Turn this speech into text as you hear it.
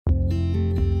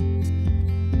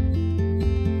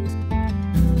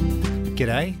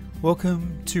G'day,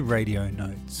 welcome to Radio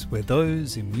Notes, where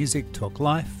those in music talk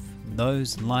life, and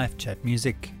those in life chat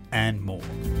music and more.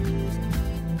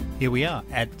 Here we are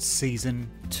at Season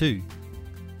 2.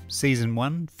 Season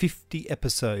 1, 50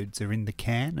 episodes are in the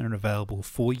can and are available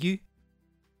for you.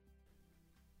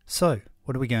 So,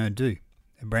 what are we going to do?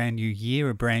 A brand new year,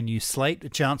 a brand new slate, a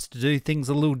chance to do things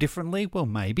a little differently? Well,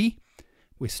 maybe.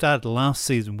 We started last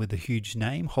season with a huge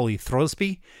name, Holly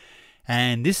Throsby,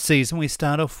 and this season we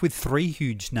start off with 3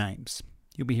 huge names.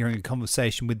 You'll be hearing a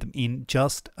conversation with them in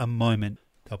just a moment.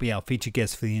 They'll be our feature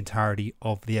guests for the entirety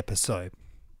of the episode.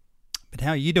 But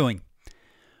how are you doing?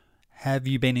 Have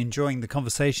you been enjoying the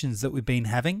conversations that we've been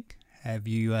having? Have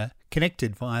you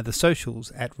connected via the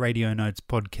socials at Radio Notes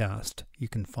Podcast? You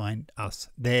can find us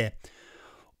there.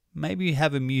 Maybe you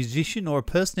have a musician or a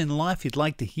person in life you'd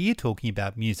like to hear talking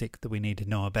about music that we need to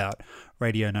know about.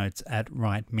 Radio Notes at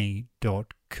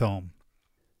writeme.com.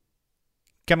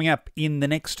 Coming up in the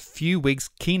next few weeks,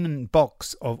 Keenan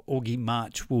Box of Augie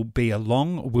March will be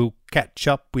along. We'll catch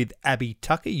up with Abby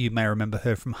Tucker. You may remember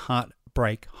her from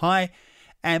Heartbreak High.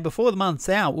 And before the month's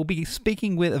out, we'll be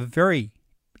speaking with a very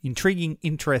intriguing,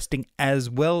 interesting, as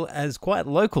well as quite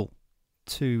local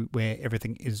to where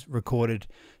everything is recorded,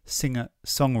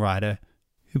 singer-songwriter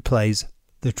who plays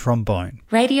the trombone.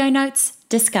 Radio Notes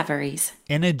Discoveries.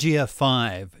 Energia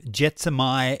 5.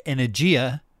 Jetsamai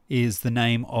Energia is the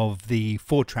name of the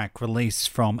 4-track release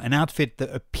from an outfit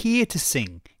that appear to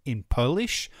sing in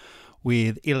Polish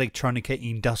with electronica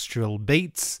industrial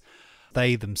beats.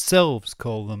 They themselves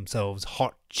call themselves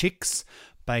Hot Chicks,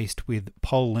 based with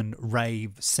Poland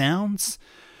rave sounds.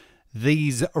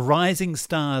 These rising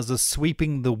stars are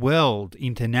sweeping the world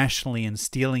internationally and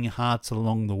stealing hearts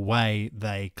along the way,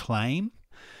 they claim.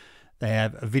 They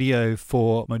have a video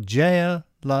for Mojeja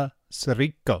La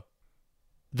Sriko.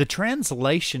 The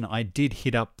translation, I did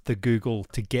hit up the Google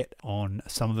to get on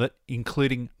some of it,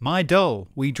 including "My doll,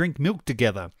 we drink milk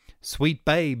together. Sweet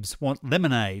babes want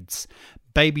lemonades.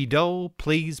 Baby doll,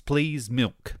 please, please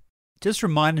milk." Just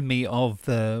reminded me of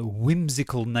the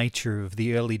whimsical nature of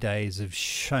the early days of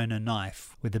Shona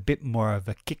Knife, with a bit more of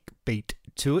a kick beat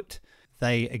to it.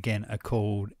 They, again, are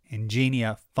called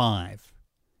Ingenia 5.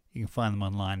 You can find them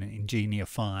online at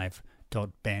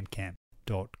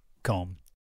ingenia5.bandcamp.com.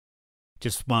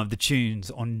 Just one of the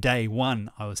tunes on day one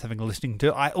I was having a listening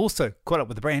to. I also caught up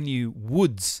with a brand new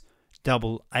Woods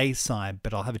double A-side,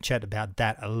 but I'll have a chat about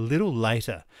that a little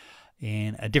later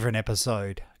in a different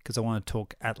episode, because I want to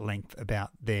talk at length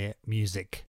about their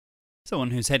music.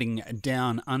 Someone who's heading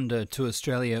down under to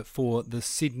Australia for the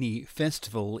Sydney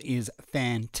Festival is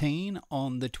Fantine.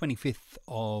 On the 25th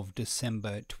of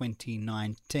December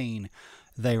 2019,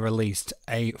 they released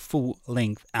a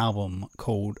full-length album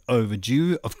called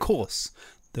Overdue. Of course,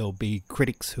 there'll be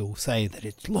critics who'll say that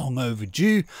it's long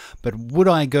overdue, but would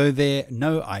I go there?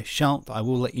 No, I shan't. I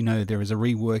will let you know there is a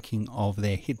reworking of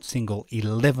their hit single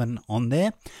 11 on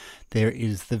there. There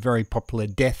is the very popular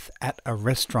Death at a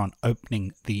Restaurant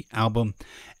opening the album,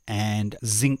 and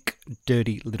Zinc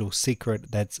Dirty Little Secret,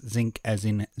 that's Zinc as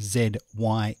in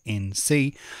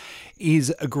ZYNC,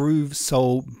 is a groove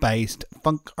soul-based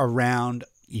funk around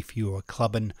if you are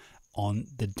clubbing on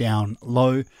the down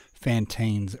low.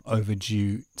 Fantine's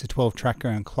Overdue. It's a 12-tracker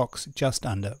and clocks just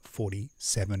under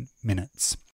 47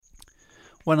 minutes.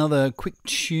 One other quick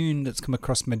tune that's come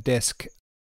across my desk,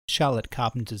 Charlotte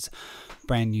Carpenter's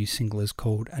brand new single is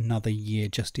called Another Year,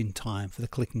 just in time for the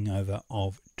clicking over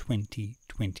of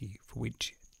 2020, for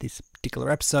which this particular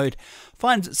episode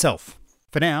finds itself.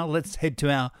 For now, let's head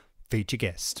to our feature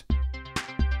guest.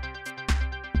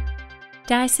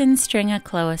 Dyson, Stringer,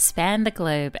 Cloher span the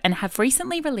globe and have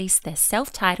recently released their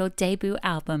self-titled debut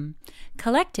album.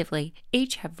 Collectively,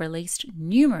 each have released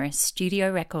numerous studio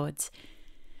records.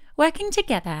 Working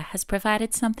together has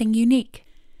provided something unique.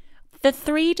 The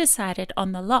 3 decided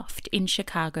on the Loft in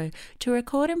Chicago to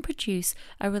record and produce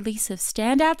a release of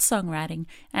standout songwriting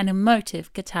and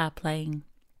emotive guitar playing.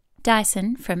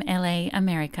 Dyson from LA,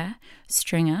 America,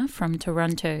 Stringer from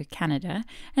Toronto, Canada,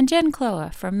 and Jen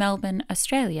Cloher from Melbourne,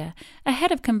 Australia,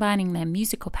 ahead of combining their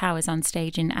musical powers on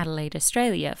stage in Adelaide,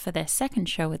 Australia for their second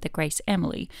show at the Grace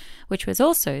Emily, which was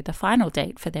also the final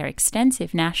date for their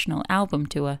extensive national album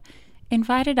tour,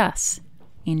 invited us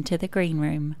into the green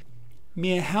room.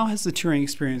 Mia, how has the touring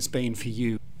experience been for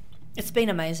you? It's been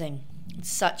amazing. It's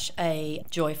such a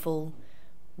joyful,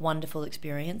 wonderful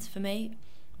experience for me.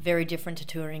 Very different to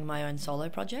touring my own solo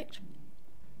project.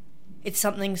 It's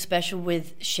something special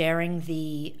with sharing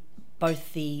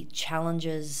both the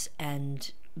challenges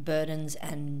and burdens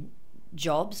and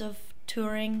jobs of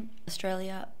touring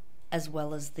Australia, as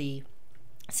well as the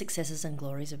successes and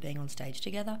glories of being on stage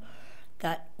together.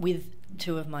 that with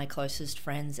two of my closest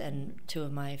friends and two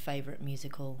of my favourite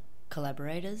musical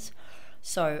collaborators.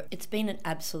 So it's been an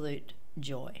absolute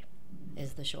joy,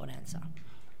 is the short answer.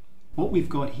 What we've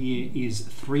got here is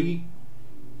 3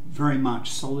 very much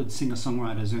solid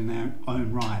singer-songwriters in their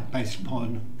own right, based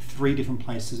upon 3 different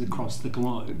places across the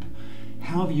globe.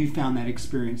 How have you found that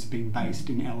experience being based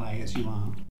in LA as you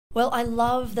are? Well, I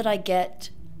love that I get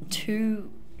 2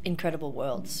 incredible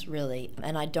worlds, really,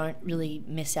 and I don't really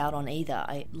miss out on either.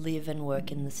 I live and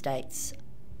work in the States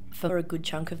for a good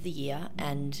chunk of the year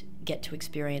and get to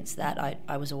experience that.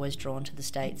 I was always drawn to the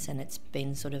States, and it's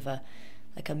been sort of a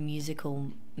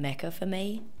musical mecca for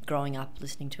me, growing up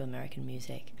listening to American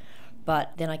music.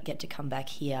 But then I get to come back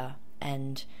here,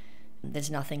 and there's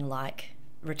nothing like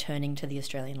returning to the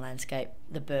Australian landscape,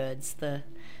 the birds, the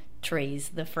trees,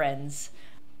 the friends.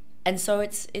 And so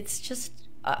it's just,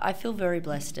 I feel very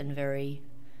blessed and very,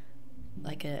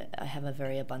 I have a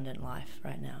very abundant life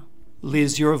right now.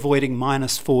 Liz, you're avoiding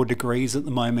 -4 degrees at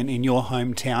the moment in your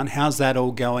hometown. How's that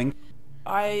all going?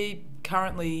 I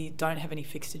currently don't have any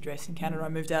fixed address in Canada. I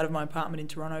moved out of my apartment in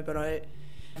Toronto, but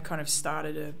I've kind of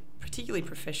started a particularly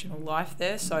professional life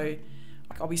there. So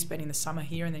I'll be spending the summer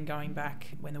here and then going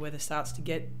back when the weather starts to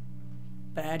get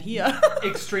bad here.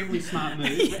 Extremely smart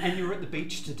move. Yeah. And you were at the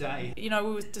beach today. You know,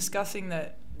 we were discussing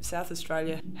that South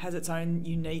Australia has its own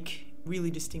unique,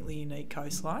 really distinctly unique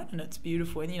coastline, and it's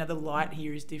beautiful. And, you know, the light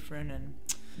here is different, and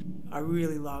I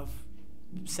really love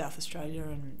South Australia.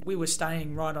 And we were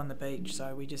staying right on the beach,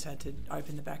 so we just had to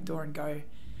open the back door and go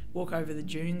walk over the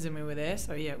dunes, and we were there.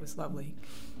 So, yeah, it was lovely.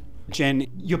 Jen,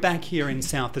 you're back here in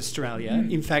South Australia.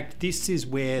 In fact, this is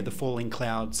where the Falling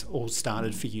Clouds all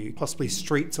started for you, possibly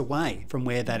streets away from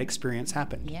where that experience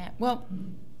happened. Yeah, well,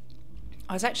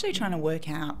 I was actually trying to work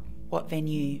out what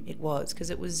venue it was, because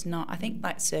it was not, I think,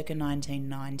 like circa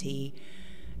 1990,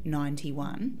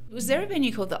 91. Was there a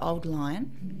venue called the Old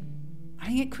Lion? I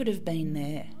think it could have been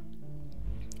there.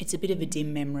 It's a bit of a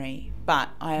dim memory, but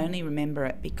I only remember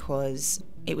it because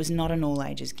it was not an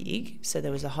all-ages gig, so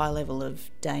there was a high level of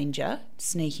danger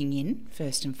sneaking in,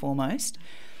 first and foremost.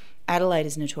 Adelaide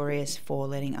is notorious for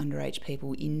letting underage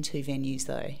people into venues,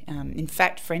 though. In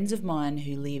fact, friends of mine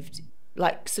who lived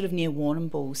like sort of near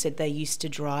Warrnambool said they used to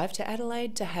drive to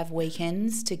Adelaide to have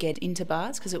weekends to get into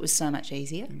bars because it was so much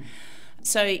easier.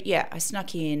 So, yeah, I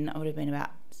snuck in. I would have been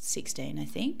about 16, I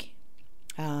think.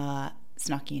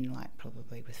 Snuck in, like,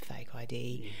 probably with fake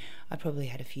ID. I probably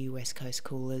had a few West Coast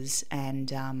coolers,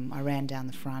 and I ran down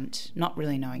the front, not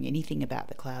really knowing anything about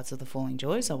the Clouds or the Falling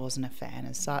Joys. I wasn't a fan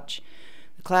as such.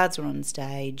 The Clouds were on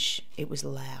stage. It was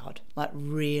loud, like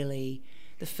really.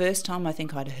 The first time I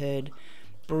think I'd heard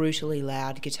brutally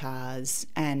loud guitars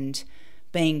and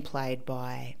being played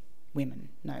by women,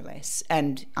 no less,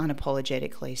 and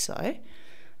unapologetically so.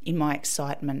 In my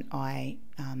excitement, I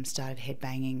started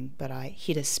headbanging, but I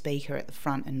hit a speaker at the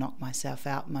front and knocked myself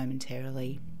out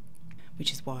momentarily,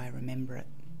 which is why I remember it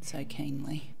so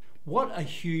keenly. What a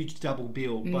huge double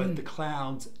bill, both the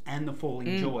Clouds and the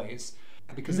Falling Joys,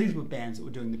 because these were bands that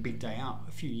were doing the big day out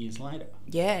a few years later.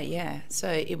 Yeah.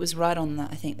 So it was right on the,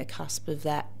 I think, the cusp of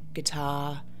that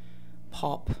guitar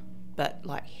pop, but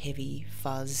like heavy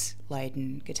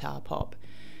fuzz-laden guitar pop.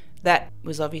 That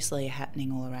was obviously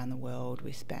happening all around the world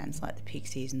with bands like the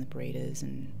Pixies and the Breeders,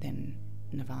 and then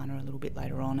Nirvana a little bit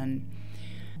later on. And,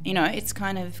 you know, it's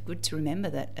kind of good to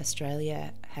remember that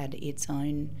Australia had its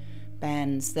own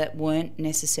bands that weren't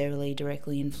necessarily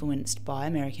directly influenced by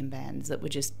American bands that were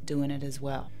just doing it as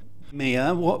well.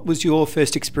 Mia, what was your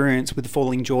first experience with the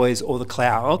Falling Joys or the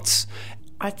Clouds?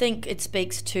 I think it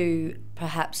speaks to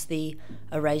perhaps the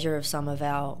erasure of some of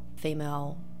our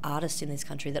female artists in this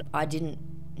country, that I didn't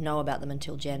know about them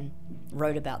until Jen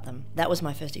wrote about them. That was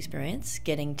my first experience,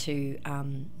 getting to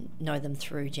know them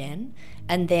through Jen.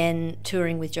 And then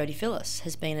touring with Jodie Phillis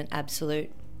has been an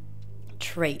absolute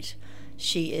treat.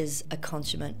 She is a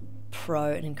consummate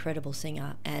pro, an incredible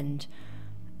singer, and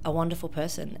a wonderful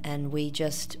person. And we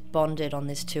just bonded on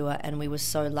this tour, and we were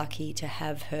so lucky to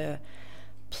have her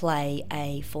play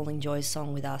a Falling Joys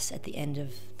song with us at the end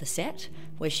of the set,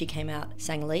 where she came out,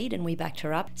 sang lead, and we backed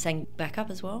her up, sang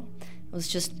backup as well. It was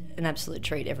just an absolute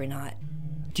treat every night.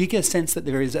 Do you get a sense that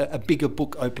there is a bigger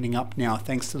book opening up now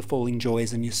thanks to the Falling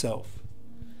Joys and yourself?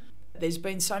 There's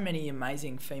been so many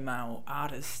amazing female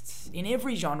artists in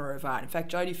every genre of art. In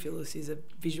fact, Jodie Phillis is a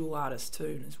visual artist too,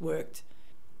 and has worked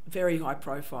very high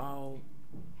profile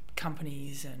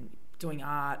companies and doing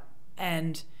art.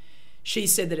 And she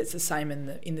said that it's the same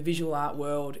in the visual art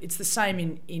world. It's the same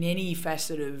in any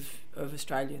facet of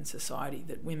Australian society,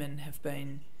 that women have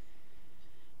been,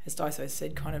 as Dyson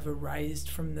said, kind of erased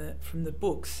from the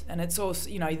books. And it's also,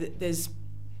 you know, there's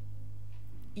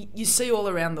you see all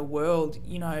around the world,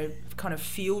 you know, kind of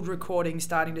field recordings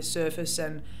starting to surface,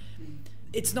 and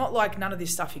it's not like none of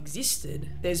this stuff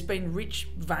existed. There's been rich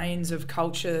veins of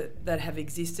culture that have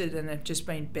existed and have just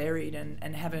been buried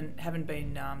and haven't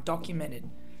been documented.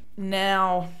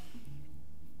 Now,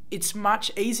 it's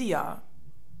much easier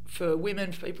for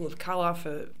women, for people of colour,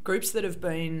 for groups that have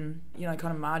been, you know,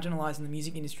 kind of marginalised in the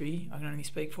music industry, I can only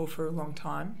speak for a long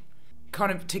time,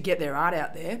 kind of to get their art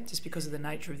out there just because of the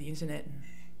nature of the internet,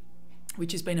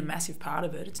 which has been a massive part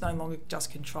of it. It's no longer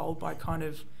just controlled by kind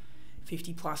of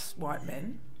 50 plus white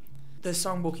men. The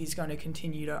songbook is going to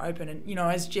continue to open, and, you know,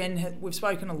 as Jen, we've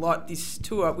spoken a lot this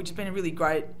tour, which has been a really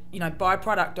great, you know,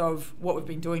 byproduct of what we've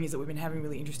been doing is that we've been having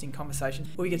really interesting conversations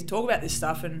where we get to talk about this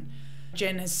stuff, and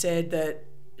Jen has said that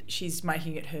she's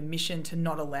making it her mission to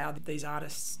not allow these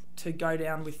artists to go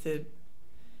down with the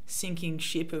sinking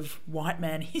ship of white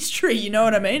man history, you know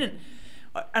what I mean?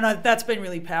 And that's been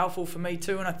really powerful for me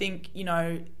too, and I think, you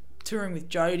know, touring with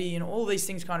Jodie and all these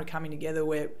things kind of coming together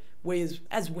where we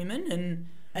as women and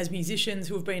as musicians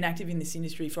who have been active in this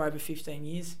industry for over 15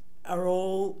 years are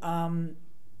all,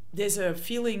 there's a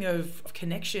feeling of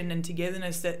connection and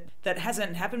togetherness that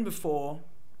hasn't happened before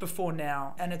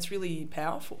now, and it's really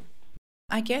powerful.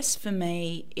 I guess for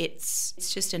me, it's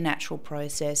just a natural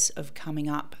process of coming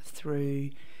up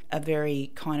through a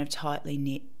very kind of tightly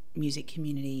knit music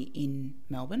community in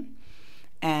Melbourne.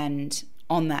 And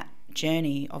on that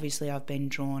journey, obviously I've been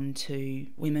drawn to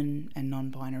women and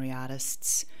non-binary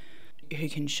artists who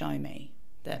can show me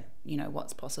that, you know,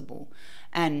 what's possible.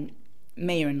 And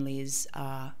Mia and Liz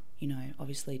are, you know,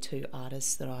 obviously two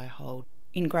artists that I hold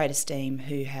in great esteem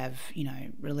who have, you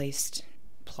know, released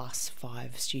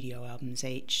 +5 studio albums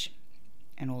each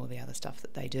and all of the other stuff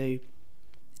that they do.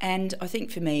 And I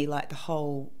think for me, like, the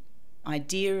whole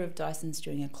idea of Dyson's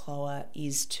doing a Cloher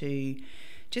is to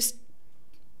just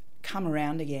come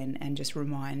around again and just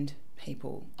remind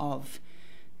people of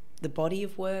the body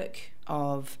of work,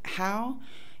 of how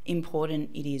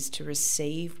important it is to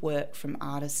receive work from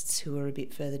artists who are a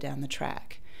bit further down the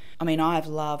track. I mean, I've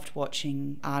loved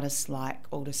watching artists like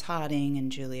Aldous Harding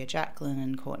and Julia Jacklin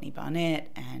and Courtney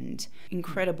Barnett and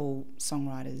incredible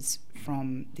songwriters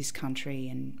from this country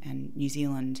and New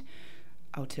Zealand,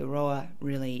 Aotearoa,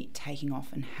 really taking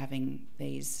off and having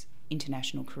these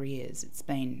international careers. It's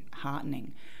been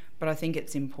heartening. But I think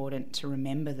it's important to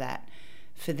remember that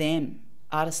for them,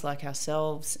 artists like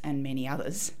ourselves and many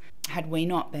others, had we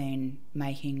not been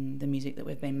making the music that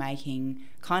we've been making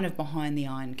kind of behind the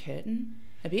Iron Curtain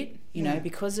a bit, you know,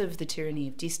 because of the tyranny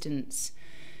of distance,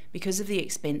 because of the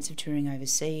expense of touring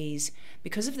overseas,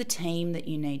 because of the team that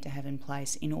you need to have in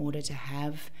place in order to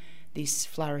have this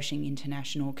flourishing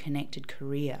international connected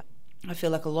career. I feel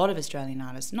like a lot of Australian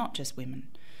artists, not just women,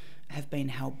 have been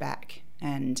held back.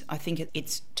 And I think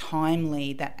it's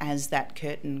timely that as that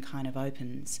curtain kind of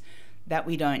opens, that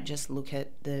we don't just look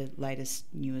at the latest,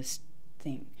 newest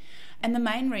thing. And the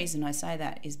main reason I say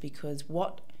that is because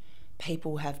what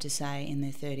people have to say in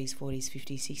their 30s, 40s,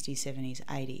 50s, 60s, 70s,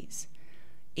 80s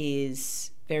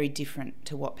is very different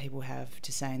to what people have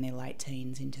to say in their late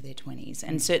teens into their 20s.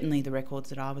 And certainly the records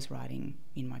that I was writing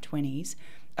in my 20s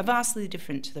are vastly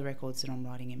different to the records that I'm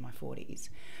writing in my 40s.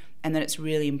 And that it's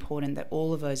really important that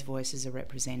all of those voices are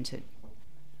represented.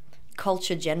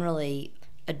 Culture generally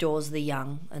adores the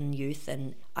young and youth,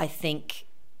 and I think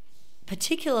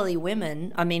particularly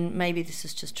women, I mean, maybe this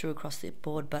is just true across the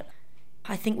board, but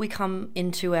I think we come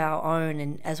into our own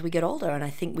and as we get older, and I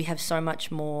think we have so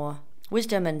much more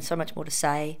wisdom and so much more to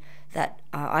say that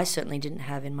I certainly didn't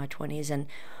have in my 20s. And,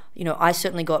 you know, I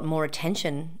certainly got more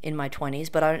attention in my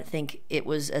 20s, but I don't think it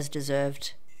was as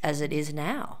deserved as it is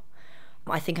now.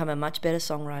 I think I'm a much better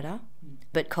songwriter,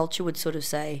 but culture would sort of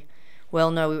say, well,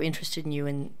 no, we were interested in you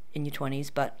in your 20s,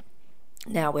 but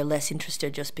now we're less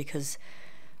interested just because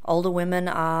older women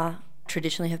are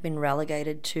traditionally have been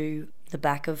relegated to the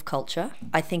back of culture.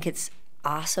 I think it's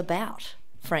us about,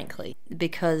 frankly,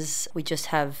 because we just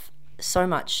have so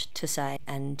much to say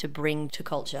and to bring to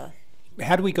culture.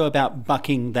 How do we go about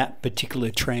bucking that particular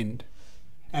trend?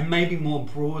 And maybe more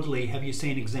broadly, have you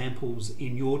seen examples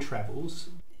in your travels?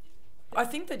 I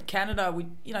think that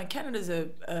Canada's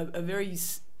a very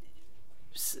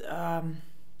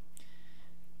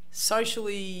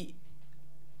socially,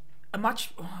 I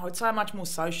would say a much more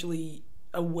socially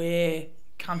aware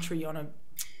country on a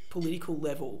political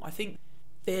level. I think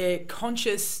they're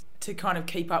conscious to kind of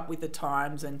keep up with the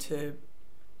times and to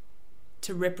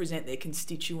represent their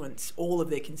constituents, all of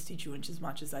their constituents, as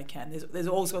much as they can. There's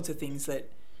all sorts of things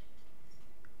that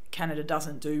Canada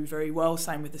doesn't do very well.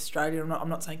 Same with Australia. I'm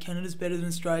not saying Canada's better than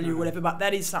Australia or whatever, but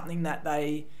that is something that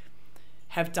they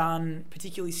have done,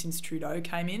 particularly since Trudeau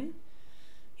came in,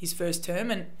 his first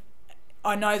term. And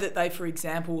I know that they, for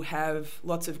example, have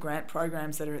lots of grant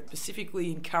programs that are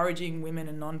specifically encouraging women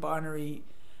and non-binary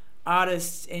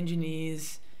artists,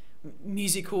 engineers,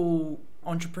 musical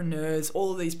entrepreneurs,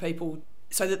 all of these people,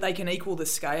 so that they can equal the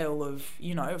scale of,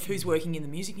 you know, of who's working in the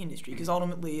music industry. Because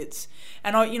ultimately it's,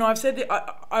 and I've said that,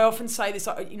 I often say this,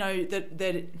 you know,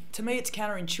 that to me it's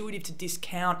counterintuitive to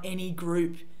discount any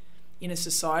group in a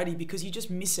society, because you just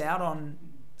miss out on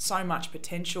so much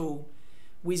potential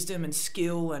wisdom and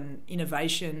skill and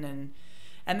innovation,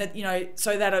 and that, you know,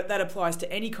 so that applies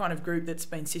to any kind of group that's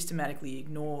been systematically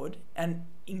ignored, and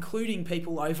including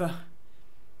people over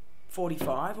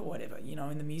 45 or whatever, you know,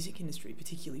 in the music industry,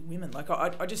 particularly women. Like,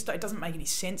 I just, it doesn't make any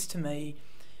sense to me,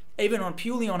 even on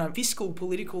purely on a fiscal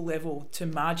political level, to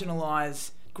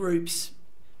marginalise groups.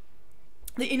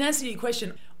 In answer to your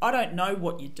question, I don't know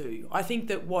what you do. I think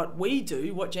that what we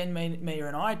do, what Jen, Mia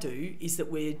and I do, is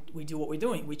that we do what we're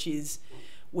doing, which is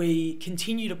we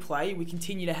continue to play, we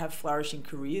continue to have flourishing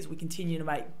careers, we continue to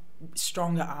make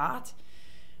stronger art,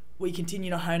 we continue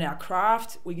to hone our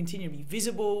craft, we continue to be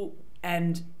visible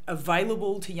and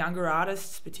available to younger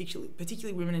artists,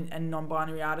 particularly women and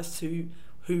non-binary artists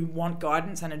who want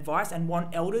guidance and advice and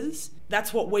want elders.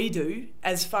 That's what we do.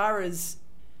 As far as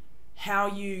how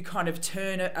you kind of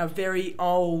turn a very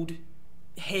old,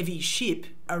 heavy ship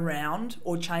around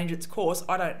or change its course,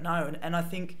 I don't know. And I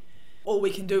think all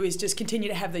we can do is just continue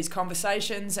to have these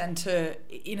conversations, and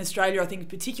in Australia, I think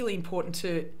it's particularly important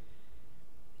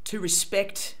to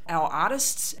respect our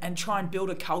artists and try and build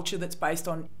a culture that's based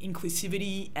on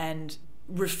inclusivity and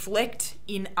reflect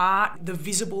in art, the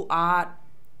visible art,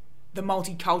 the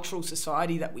multicultural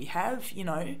society that we have. You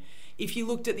know, if you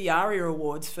looked at the ARIA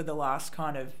Awards for the last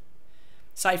kind of,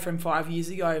 say from 5 years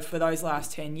ago, for those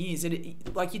last 10 years,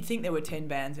 like, you'd think there were 10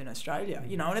 bands in Australia,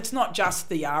 you know, and it's not just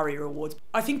the ARIA Awards.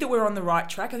 I think that we're on the right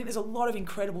track. I think there's a lot of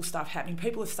incredible stuff happening.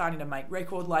 People are starting to make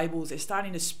record labels. They're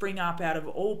starting to spring up out of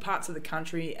all parts of the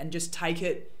country and just take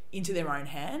it into their own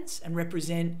hands and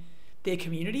represent their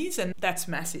communities, and that's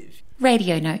massive.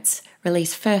 Radio Notes,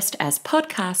 released first as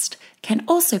podcast, can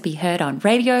also be heard on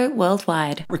radio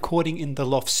worldwide. Recording in the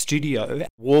Loft studio,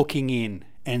 walking in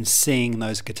and seeing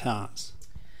those guitars.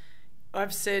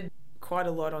 I've said quite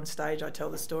a lot on stage. I tell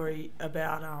the story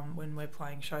about when we're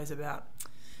playing shows, about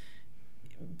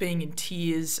being in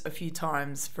tears a few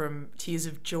times, from tears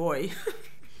of joy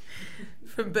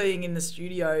from being in the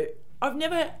studio. I've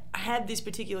never had this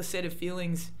particular set of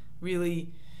feelings,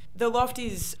 really. The Loft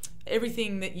is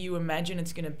everything that you imagine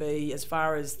it's going to be, as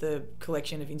far as the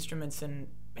collection of instruments and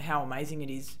how amazing it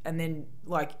is, and then,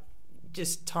 like,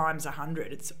 just times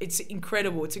 100. It's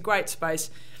incredible. It's a great space.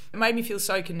 It made me feel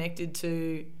so connected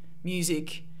to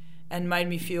music, and made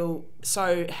me feel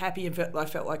so happy, and I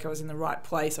felt like I was in the right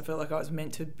place. I felt like I was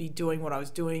meant to be doing what I was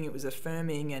doing. It was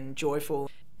affirming and joyful.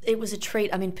 It was a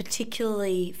treat. I mean,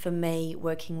 particularly for me,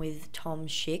 working with Tom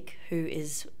Schick, who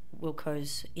is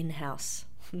Wilco's in-house.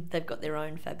 They've got their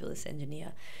own fabulous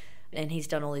engineer, and he's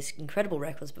done all these incredible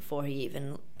records before he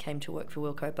even came to work for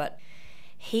Wilco. But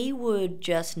he would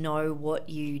just know what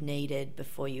you needed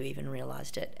before you even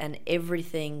realised it. And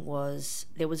everything was,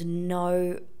 there was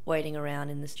no waiting around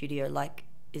in the studio like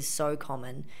is so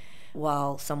common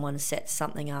while someone sets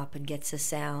something up and gets a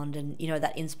sound, and, you know,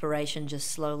 that inspiration just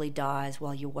slowly dies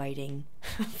while you're waiting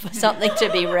for something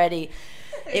to be ready.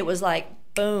 It was like,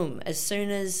 boom, as soon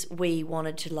as we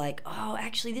wanted to, like, oh,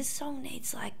 actually this song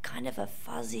needs like kind of a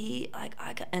fuzzy, like,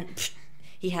 and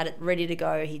he had it ready to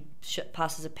go. He'd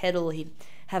passes a pedal, he'd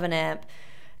have an amp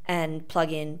and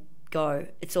plug in, go.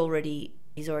 He's already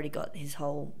got his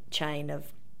whole chain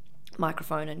of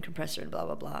microphone and compressor and blah,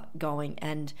 blah, blah going.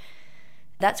 And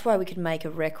that's why we could make a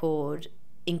record,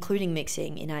 including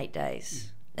mixing, in 8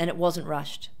 days. And it wasn't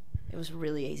rushed. It was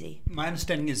really easy. My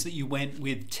understanding is that you went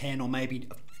with 10 or maybe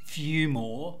a few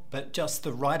more, but just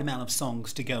the right amount of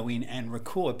songs to go in and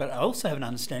record. But I also have an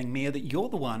understanding, Mia, that you're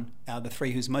the one out of the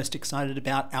three who's most excited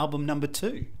about album number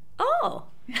 2. Oh.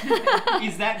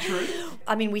 Is that true?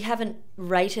 I mean, we haven't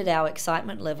rated our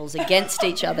excitement levels against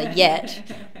each other yet,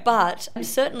 but I'm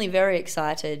certainly very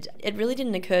excited. It really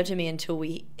didn't occur to me until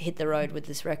we hit the road with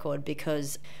this record,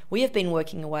 because we have been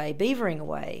working away, beavering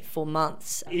away for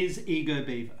months. Is Ego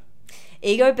Beaver?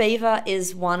 Ego Beaver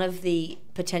is one of the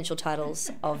potential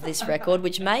titles of this record,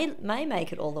 which may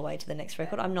make it all the way to the next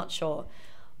record. I'm not sure.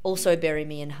 Also, Bury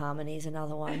Me in Harmony is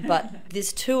another one. But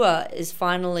this tour is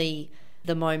finally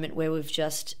the moment where we've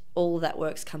just, all of that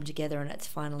work's come together, and it's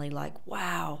finally like,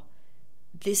 wow,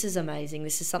 this is amazing.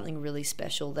 This is something really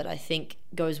special that I think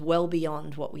goes well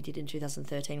beyond what we did in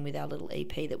 2013 with our little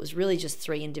EP that was really just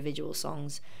 3 individual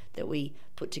songs that we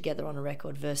put together on a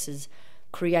record versus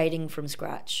creating from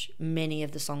scratch many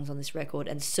of the songs on this record,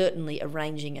 and certainly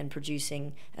arranging and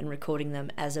producing and recording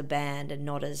them as a band and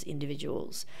not as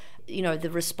individuals. You know, the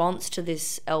response to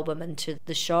this album and to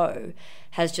the show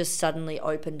has just suddenly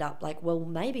opened up, like, well,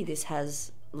 maybe this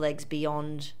has legs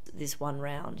beyond this one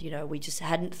round. You know, we just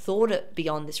hadn't thought it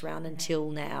beyond this round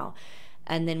until now.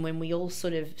 And then when we all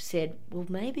sort of said, well,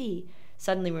 maybe,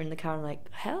 suddenly we're in the car and like,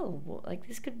 hell, like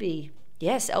this could be,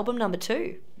 yes, album number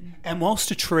 2. And whilst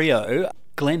a trio,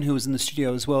 Glenn, who was in the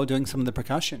studio as well, doing some of the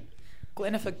percussion.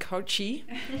 Glennifer Kochi,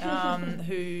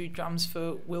 who drums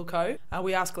for Wilco.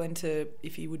 We asked Glenn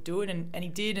if he would do it, and he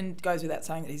did, and goes without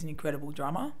saying that he's an incredible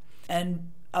drummer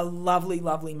and a lovely,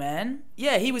 lovely man.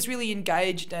 Yeah, he was really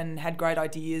engaged and had great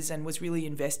ideas and was really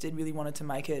invested, really wanted to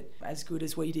make it as good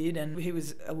as we did, and he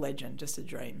was a legend, just a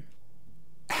dream.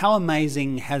 How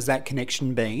amazing has that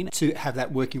connection been to have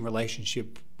that working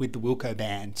relationship with the Wilco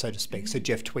band, so to speak, so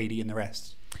Jeff Tweedy and the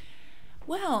rest?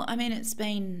 Well, I mean, it's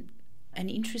been an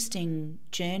interesting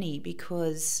journey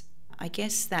because I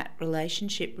guess that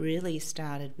relationship really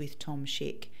started with Tom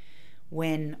Schick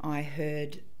when I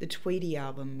heard the Tweedy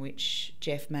album, which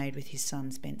Jeff made with his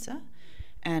son Spencer.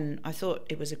 And I thought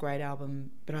it was a great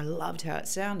album, but I loved how it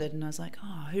sounded. And I was like,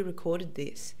 oh, who recorded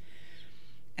this?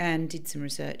 And did some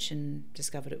research and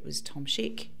discovered it was Tom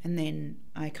Schick. And then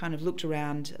I kind of looked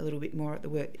around a little bit more at the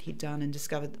work that he'd done and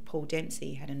discovered that Paul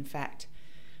Dempsey had in fact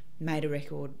made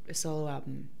a solo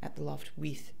album at the Loft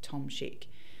with Tom Schick.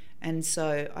 And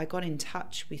so I got in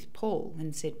touch with Paul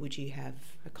and said, would you have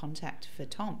a contact for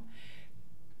Tom?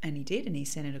 And he did, and he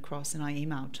sent it across, and I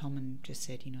emailed Tom and just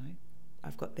said, you know,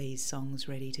 I've got these songs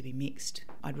ready to be mixed.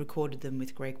 I'd recorded them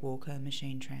with Greg Walker,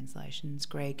 Machine Translations.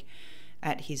 Greg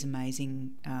at his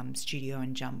amazing studio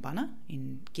in Jumbunna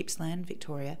in Gippsland,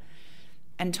 Victoria.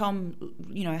 And Tom,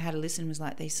 you know, had a listen, was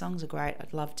like, these songs are great,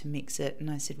 I'd love to mix it. And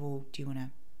I said, well, do you want to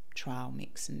trial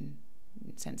mix and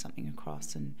send something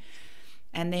across?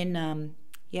 And then,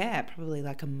 probably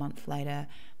like a month later,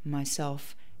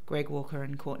 myself, Greg Walker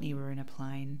and Courtney were in a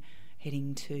plane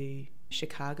heading to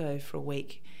Chicago for a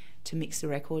week to mix the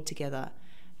record together.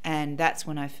 And that's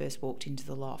when I first walked into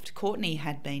the Loft. Courtney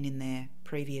had been in there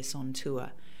previous on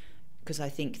tour because I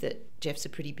think that Jeff's a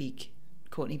pretty big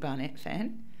Courtney Barnett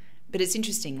fan. But it's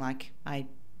interesting, like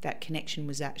that connection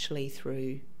was actually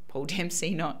through Paul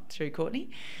Dempsey, not through Courtney.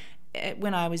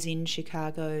 When I was in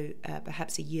Chicago,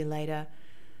 perhaps a year later,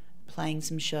 playing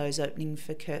some shows, opening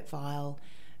for Kurt Weill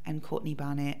and Courtney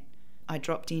Barnett, I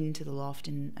dropped into the Loft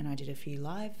and I did a few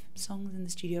live songs in the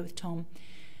studio with Tom.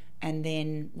 And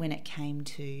then when it came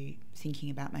to thinking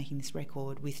about making this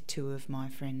record with 2 of my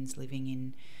friends living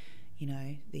in, you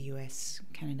know, the US,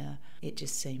 Canada, it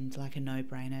just seemed like a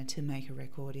no-brainer to make a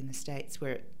record in the States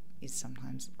where it is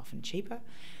sometimes often cheaper.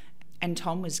 And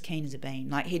Tom was keen as a bean.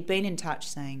 Like, he'd been in touch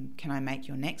saying, can I make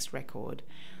your next record?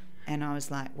 And I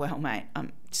was like, well, mate,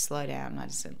 slow down. I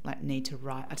just need to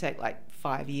write. I take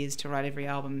 5 years to write every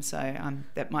album, so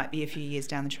that might be a few years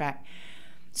down the track.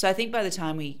 So I think by the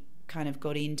time we kind of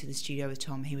got into the studio with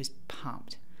Tom, he was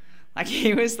pumped. Like,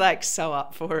 he was so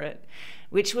up for it,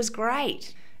 which was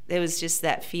great. There was just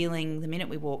that feeling the minute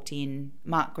we walked in.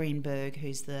 Mark Greenberg,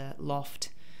 who's the Loft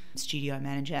studio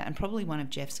manager and probably one of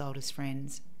Jeff's oldest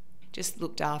friends, just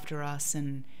looked after us,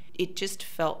 and it just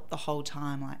felt the whole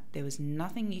time like there was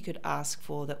nothing you could ask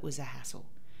for that was a hassle.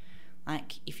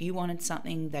 Like, if you wanted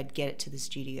something, they'd get it to the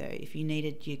studio. If you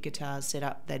needed your guitars set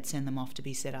up, they'd send them off to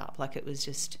be set up. Like, it was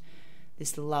just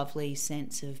this lovely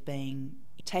sense of being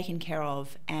taken care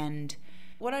of. And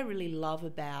what I really love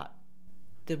about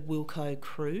the Wilco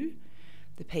crew,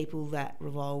 the people that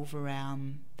revolve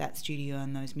around that studio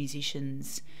and those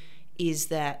musicians, is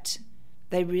that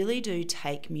they really do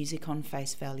take music on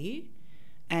face value.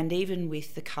 And even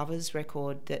with the covers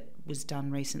record that was done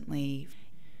recently,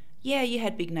 yeah, you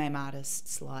had big name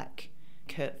artists like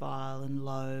Kurt Weill and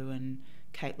Lowe and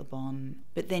Kate LeBon,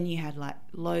 but then you had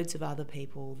loads of other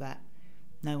people that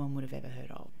no one would have ever heard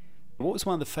of. What was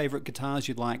one of the favourite guitars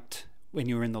you liked when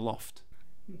you were in the Loft?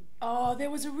 Oh,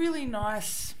 there was a really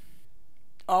nice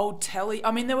old Telly.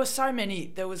 I mean, there were so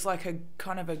many. There was a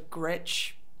kind of a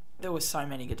Gretsch. There were so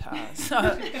many guitars.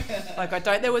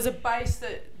 There was a bass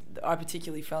that I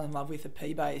particularly fell in love with, a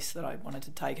P bass that I wanted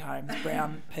to take home, this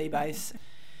brown P bass.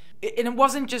 And it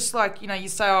wasn't just you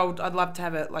say, oh, I'd love to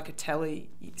have a Telly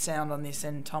sound on this,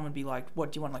 and Tom would be like,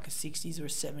 what do you want, a 60s or a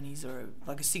 70s or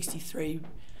a 63?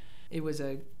 It was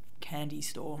a candy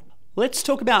store. Let's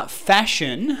talk about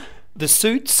fashion. The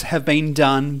suits have been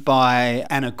done by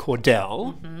Anna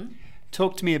Cordell. Mm-hmm.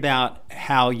 Talk to me about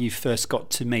how you first got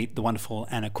to meet the wonderful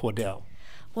Anna Cordell.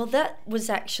 Well, that was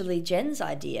actually Jen's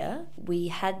idea. We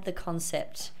had the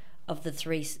concept of the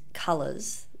three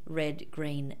colours, red,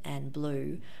 green and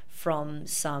blue, from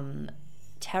some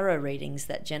tarot readings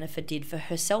that Jennifer did for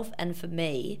herself and for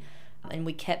me. And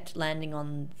we kept landing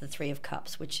on the Three of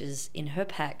Cups, which is in her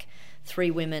pack,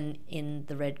 3 women in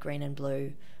the red, green and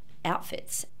blue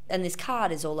outfits. And this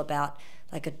card is all about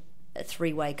like a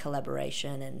 3-way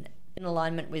collaboration and in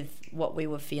alignment with what we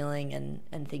were feeling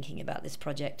and thinking about this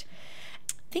project.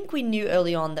 I think we knew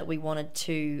early on that we wanted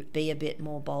to be a bit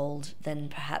more bold than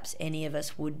perhaps any of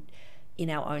us would in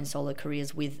our own solo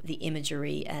careers with the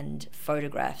imagery and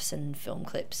photographs and film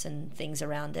clips and things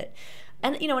around it.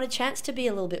 And, and a chance to be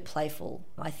a little bit playful.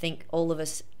 I think all of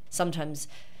us, sometimes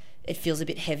it feels a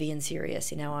bit heavy and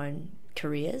serious in our own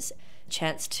careers.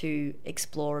 Chance to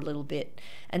explore a little bit.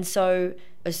 And so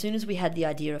as soon as we had the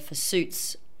idea for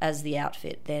suits as the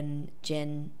outfit, then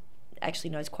Jen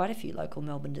actually knows quite a few local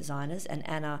Melbourne designers, and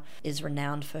Anna is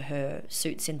renowned for her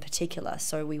suits in particular.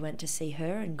 So we went to see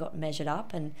her and got measured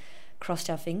up and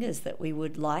crossed our fingers that we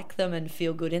would like them and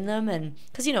feel good in them. And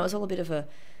because, it was all a bit of a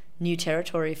new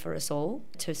territory for us all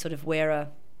to sort of wear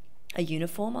a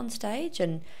uniform on stage.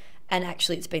 And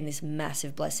actually it's been this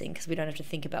massive blessing because we don't have to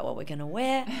think about what we're going to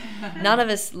wear. None of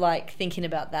us like thinking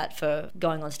about that for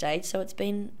going on stage. So it's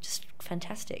been just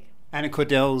fantastic. Anna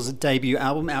Cordell's debut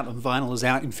album out on vinyl is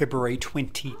out in February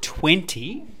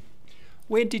 2020.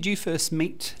 Where did you first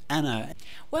meet Anna?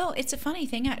 Well, it's a funny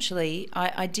thing actually.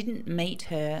 I didn't meet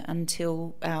her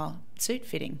until our suit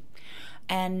fitting.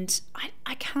 And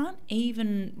I can't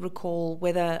even recall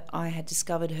whether I had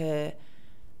discovered her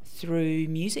through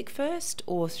music first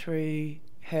or through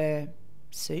her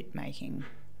suit making.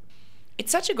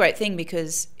 It's such a great thing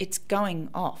because it's going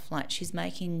off. Like, she's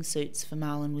making suits for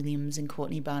Marlon Williams and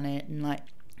Courtney Barnett and like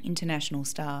international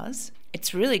stars.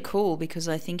 It's really cool because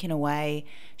I think in a way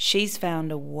she's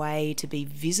found a way to be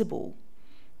visible,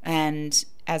 and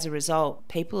as a result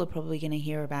people are probably going to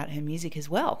hear about her music as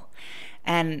well.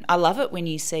 And I love it when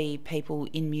you see people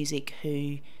in music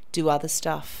who do other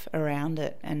stuff around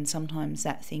it, and sometimes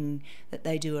that thing that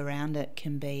they do around it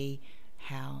can be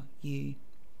how you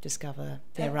discover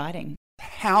their writing.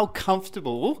 How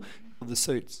comfortable are the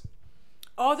suits?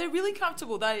 Oh, they're really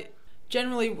comfortable. They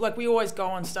generally, like, we always go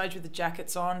on stage with the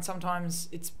jackets on. Sometimes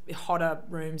it's hotter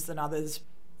rooms than others.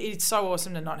 It's so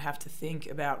awesome to not have to think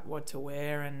about what to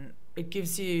wear, and it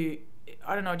gives you,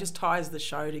 I don't know, it just ties the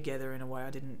show together in a way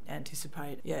I didn't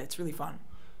anticipate. Yeah, it's really fun.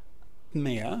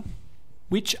 Mia,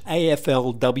 which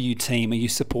AFLW team are you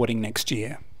supporting next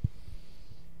year?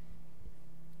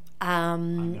 I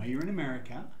know you're in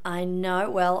America. I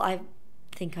know. Well, I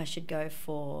think I should go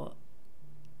for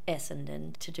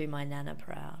Essendon to do my Nana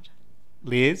proud.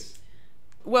 Liz?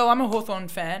 Well, I'm a Hawthorn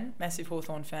fan, massive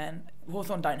Hawthorn fan.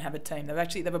 Hawthorn don't have a team.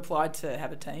 They've applied to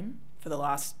have a team for the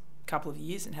last couple of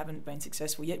years and haven't been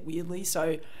successful yet, weirdly.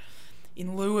 So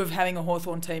in lieu of having a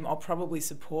Hawthorn team, I'll probably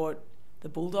support the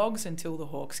Bulldogs until the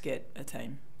Hawks get a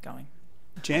team going.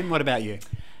 Jen, what about you?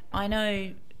 I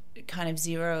know kind of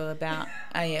zero about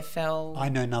AFL. I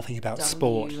know nothing about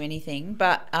sport. Anything,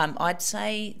 but I'd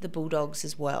say the Bulldogs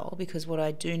as well, because what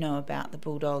I do know about the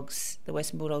Bulldogs, the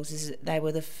Western Bulldogs, is that they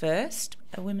were the first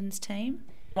women's team.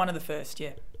 One of the first,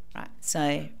 yeah. Right, so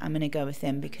I'm going to go with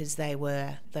them because they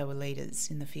were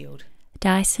leaders in the field.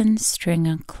 Dyson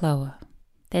Stringer Cloher.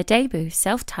 Their debut,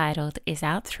 self-titled, is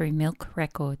out through Milk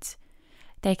Records.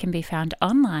 They can be found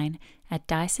online at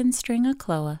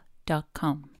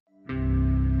dysonstringercloher.com.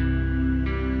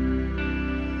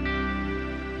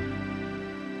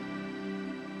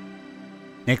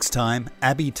 Next time,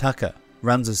 Abby Tucker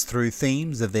runs us through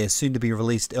themes of their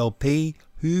soon-to-be-released LP,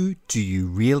 Who Do You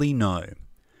Really Know?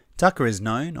 Tucker is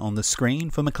known on the screen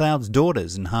for McLeod's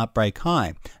Daughters and Heartbreak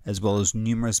High, as well as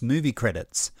numerous movie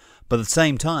credits. But at the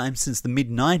same time, since the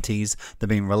mid-90s, they've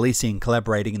been releasing and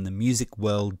collaborating in the music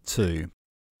world too.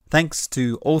 Thanks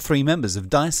to all 3 members of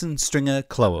Dyson Stringer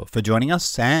Cloher for joining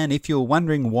us, and if you're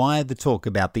wondering why the talk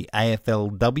about the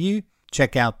AFLW,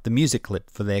 check out the music clip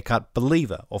for their cut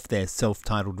Believer off their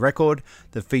self-titled record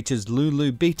that features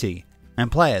Lulu Beatty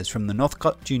and players from the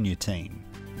Northcott Junior team.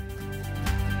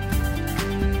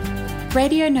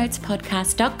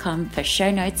 RadioNotesPodcast.com for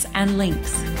show notes and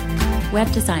links. Web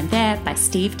design there by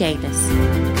Steve Davis.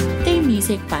 Theme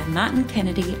music by Martin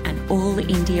Kennedy and All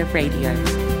India Radio.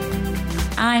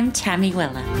 I'm Tammy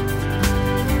Weller.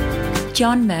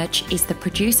 John Murch is the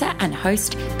producer and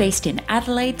host based in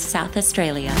Adelaide, South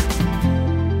Australia.